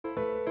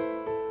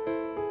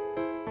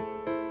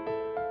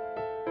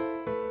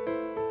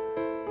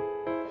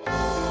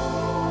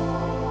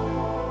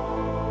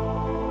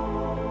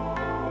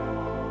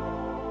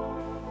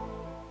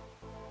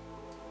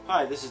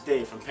Hi, this is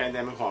Dave from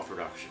Pandemic Haunt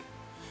Production.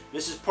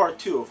 This is part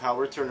 2 of how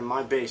we're turning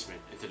my basement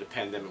into the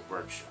Pandemic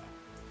Workshop.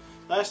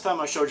 Last time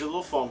I showed you a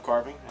little foam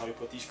carving, how we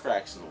put these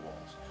cracks in the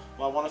walls.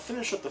 Well, I want to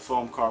finish up the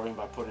foam carving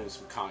by putting in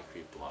some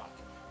concrete block.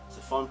 It's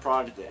a fun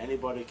project that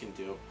anybody can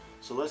do,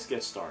 so let's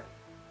get started.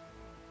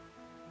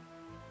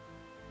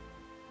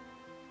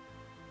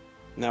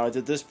 Now I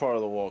did this part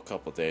of the wall a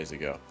couple days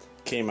ago.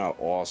 It came out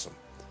awesome.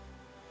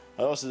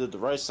 I also did the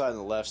right side and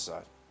the left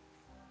side.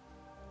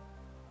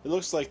 It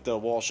looks like the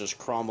wall's just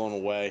crumbling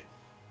away,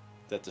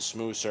 that the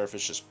smooth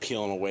surface just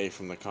peeling away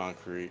from the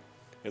concrete.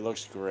 It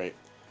looks great.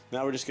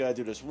 Now we just gotta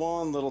do this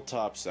one little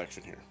top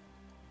section here.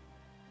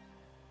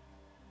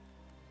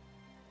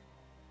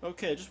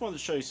 Okay, I just wanted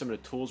to show you some of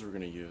the tools we're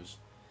gonna use.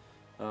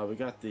 We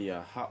got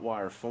the Hot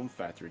Wire Foam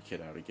Factory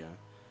kit out again.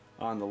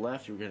 On the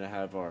left, you're gonna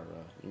have our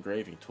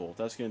engraving tool.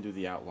 That's gonna do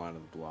the outline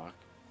of the block.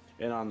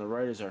 And on the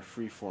right is our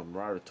freeform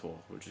router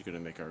tool, which is gonna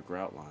make our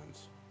grout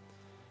lines.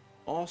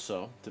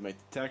 Also, to make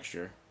the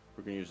texture,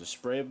 we're going to use a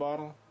spray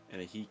bottle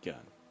and a heat gun.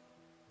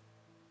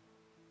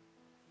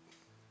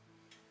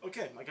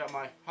 Okay, I got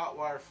my Hot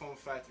Wire Foam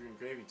Factory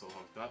engraving tool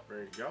hooked up,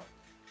 ready to go.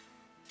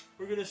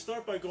 We're going to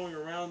start by going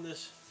around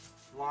this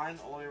line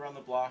all the way around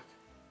the block,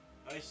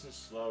 nice and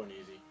slow and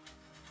easy.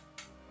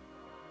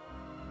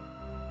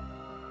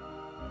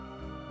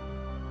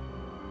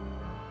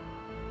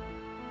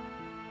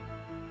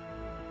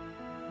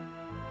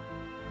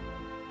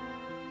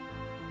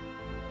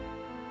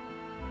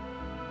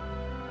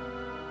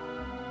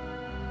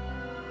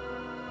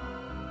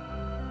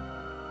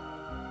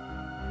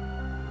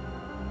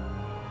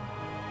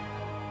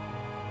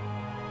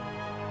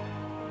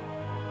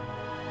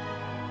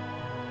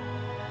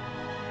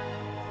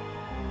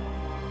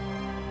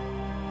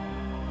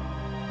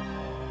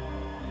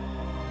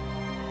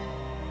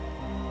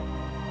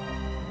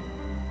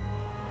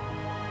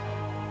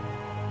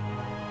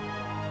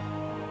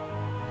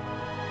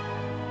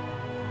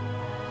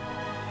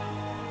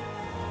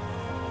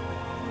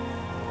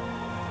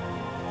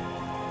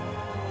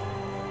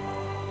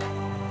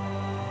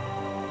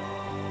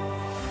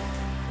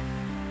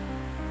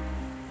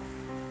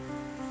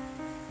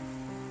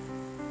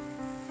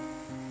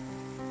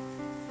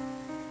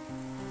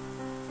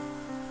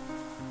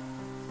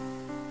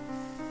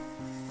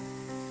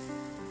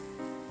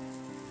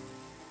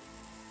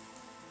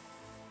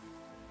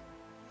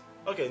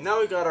 Okay, now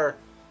we got our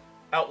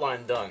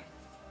outline done.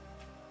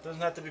 Doesn't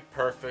have to be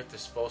perfect,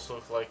 it's supposed to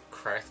look like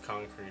cracked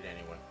concrete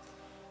anyway.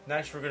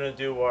 Next we're going to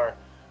do our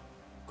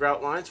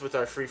grout lines with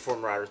our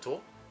freeform router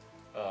tool.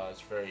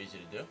 It's very easy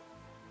to do.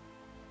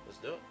 Let's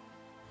do it.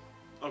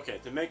 Okay,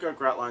 to make our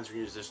grout lines we're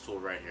going to use this tool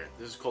right here.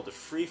 This is called the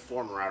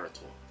freeform router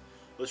tool.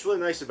 What's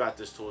really nice about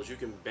this tool is you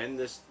can bend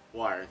this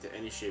wire into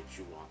any shape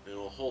you want and it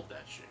will hold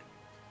that shape.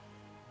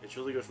 It's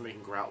really good for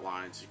making grout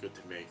lines. It's good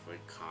to make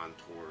like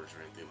contours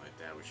or anything like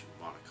that, which you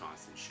want a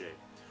constant shape.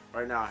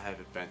 Right now I have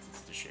it bent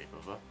into the shape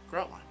of a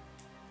grout line.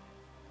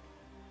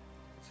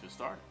 Let's get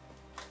started.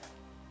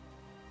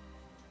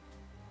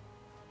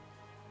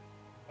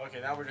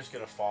 Okay, now we're just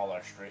going to follow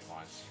our straight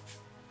lines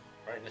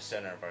right in the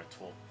center of our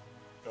tool.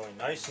 Going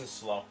nice and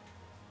slow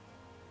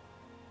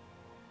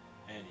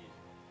and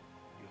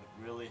easy.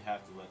 You really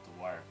have to let the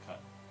wire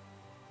cut.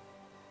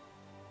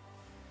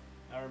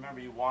 Now remember,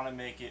 you want to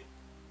make it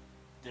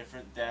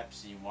different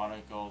depths. You want to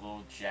go a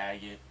little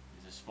jagged.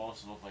 It's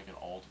supposed to look like an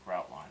old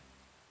grout line.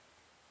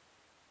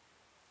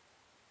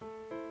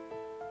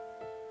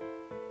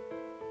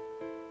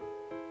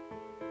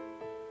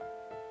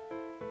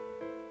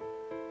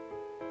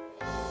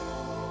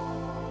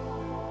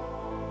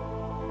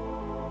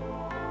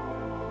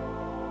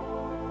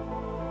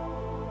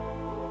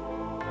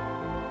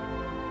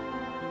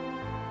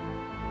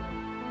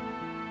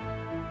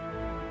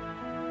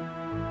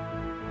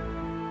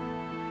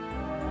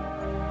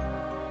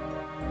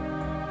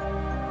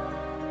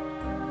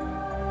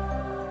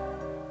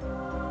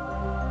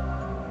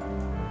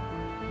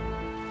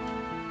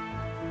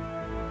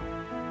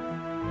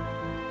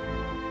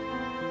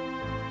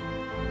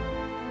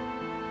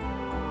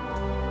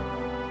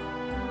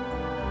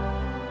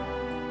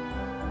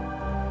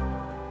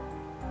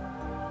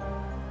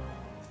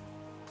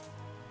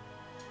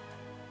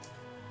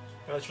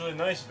 What's really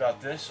nice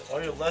about this,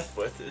 all you're left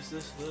with is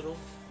this little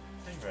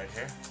thing right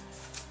here.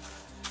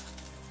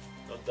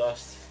 No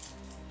dust,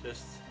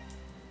 just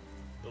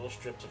little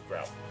strips of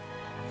grout.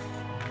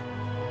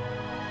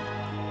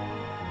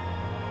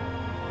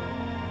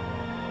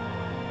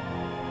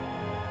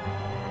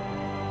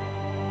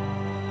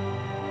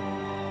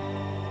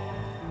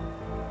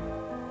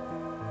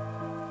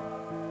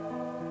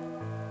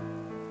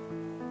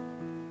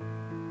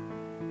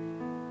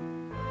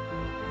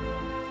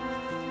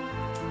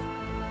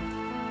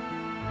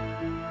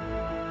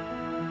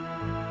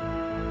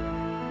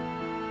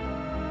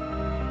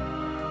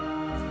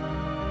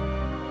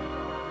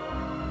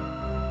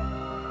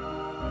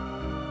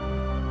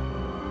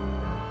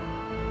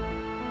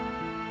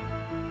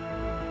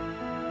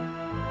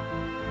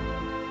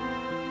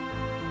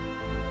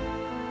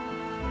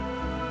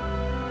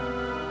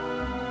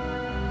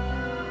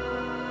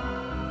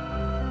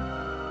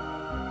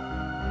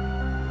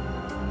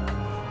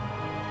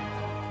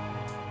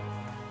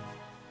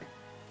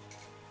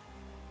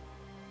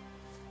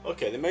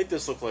 Okay, they made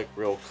this look like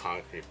real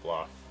concrete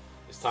block.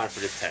 It's time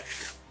for the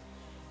texture.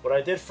 What I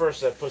did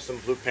first is I put some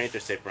blue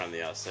painter's tape around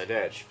the outside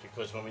edge,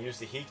 because when we use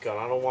the heat gun,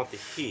 I don't want the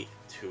heat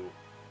to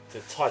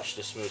touch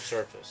the smooth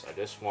surface. I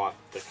just want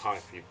the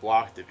concrete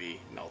block to be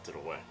melted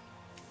away.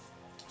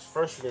 So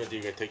first you're going to do,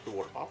 you're going to take your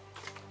water bottle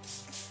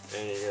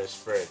and you're going to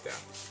spray it down.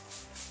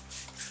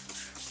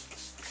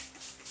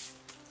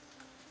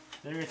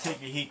 Then you're going to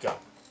take your heat gun.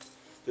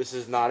 This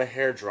is not a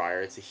hair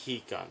dryer, it's a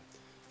heat gun.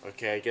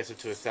 Okay, it gets up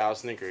to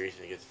 1,000 degrees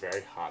and it gets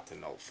very hot to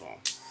melt foam.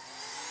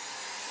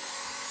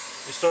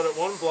 You start at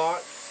one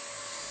block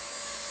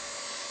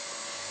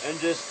and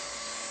just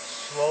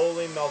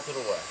slowly melt it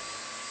away.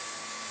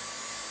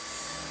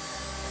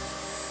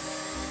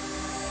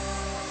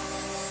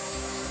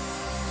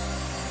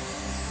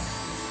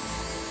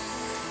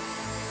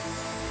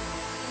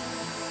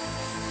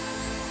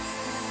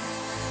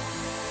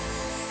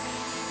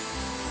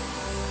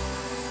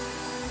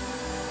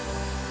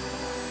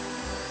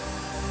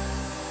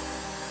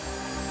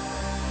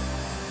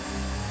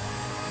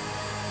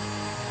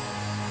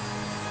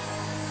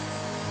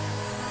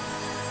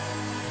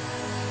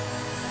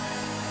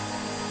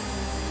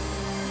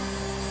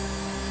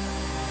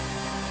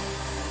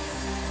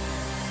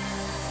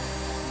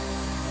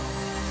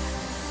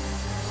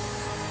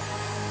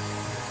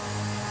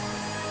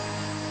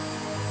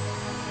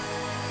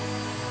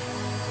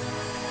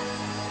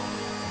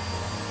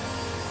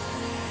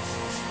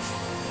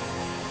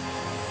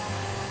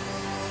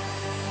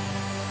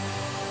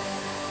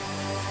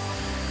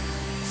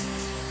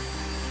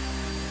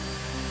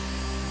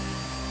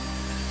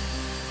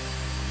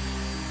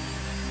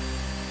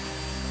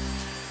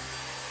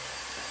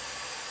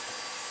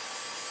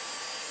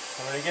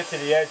 When you get to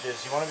the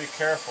edges, you want to be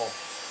careful.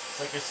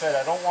 Like I said,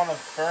 I don't want to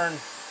burn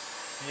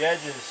the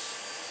edges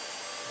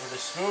where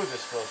the smooth is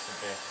supposed to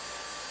be.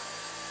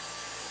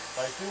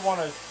 But I do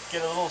want to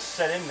get a little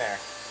set in there.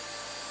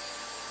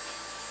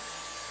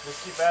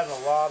 Just keep adding a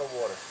lot of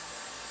water.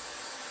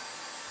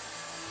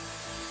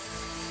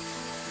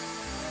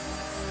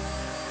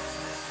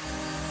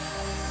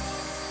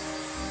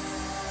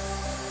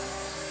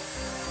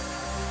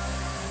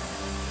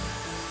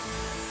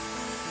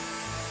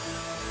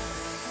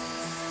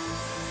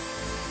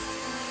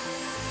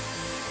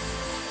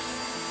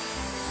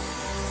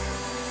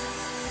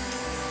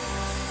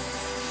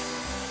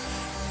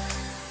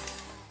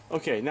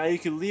 Okay, now you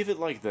can leave it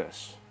like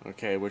this,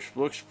 okay, which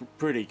looks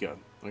pretty good,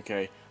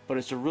 okay, but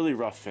it's a really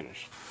rough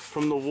finish.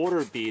 From the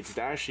water beads, it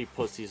actually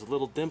puts these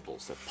little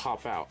dimples that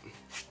pop out,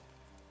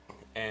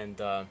 and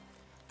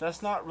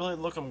that's not really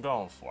the look I'm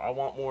going for. I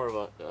want more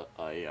of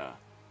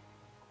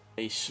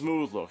a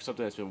smooth look,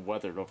 something that's been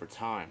weathered over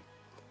time.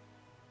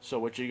 So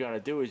what you gotta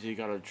do is you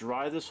gotta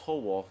dry this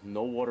whole wall,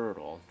 no water at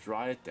all,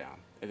 dry it down,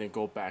 and then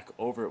go back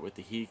over it with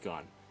the heat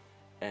gun,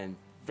 and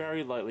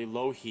very lightly,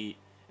 low heat,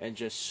 and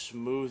just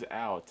smooth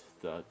out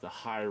the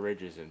high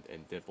ridges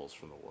and dimples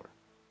from the water.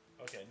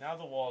 Okay, now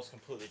the wall is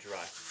completely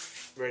dry.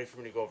 Ready for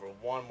me to go over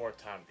one more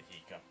time with the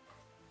heat gun.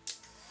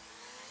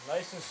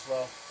 Nice and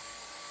slow.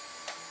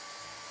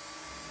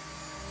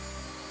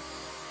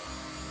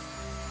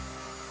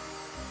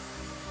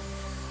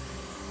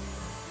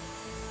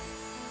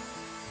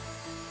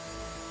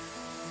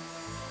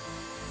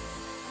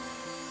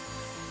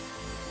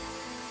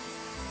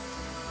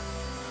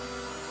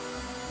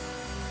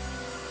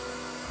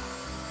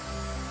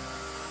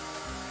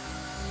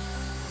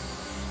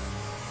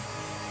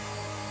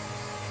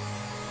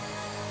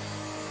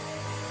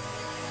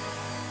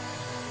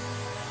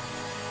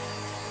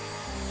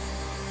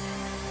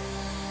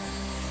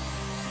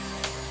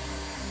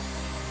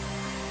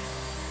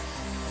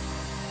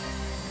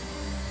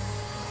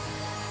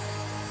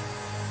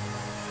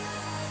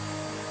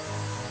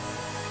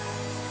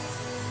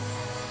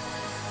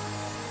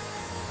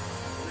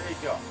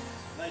 Go.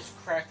 Nice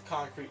cracked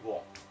concrete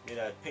wall made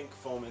out of pink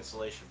foam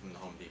insulation from the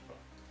Home Depot,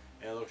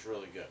 and it looks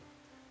really good.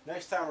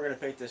 Next time we're going to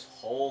paint this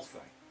whole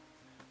thing.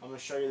 I'm going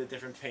to show you the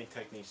different paint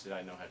techniques that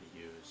I know how to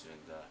use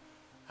and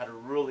how to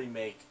really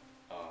make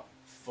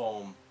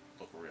foam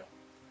look real.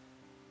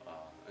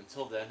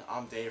 Until then,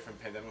 I'm Dave from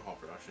Pandemic Home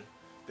Production.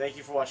 Thank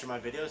you for watching my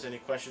videos. Any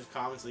questions,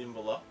 comments, leave them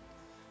below.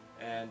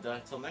 And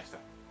until next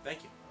time,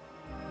 thank you.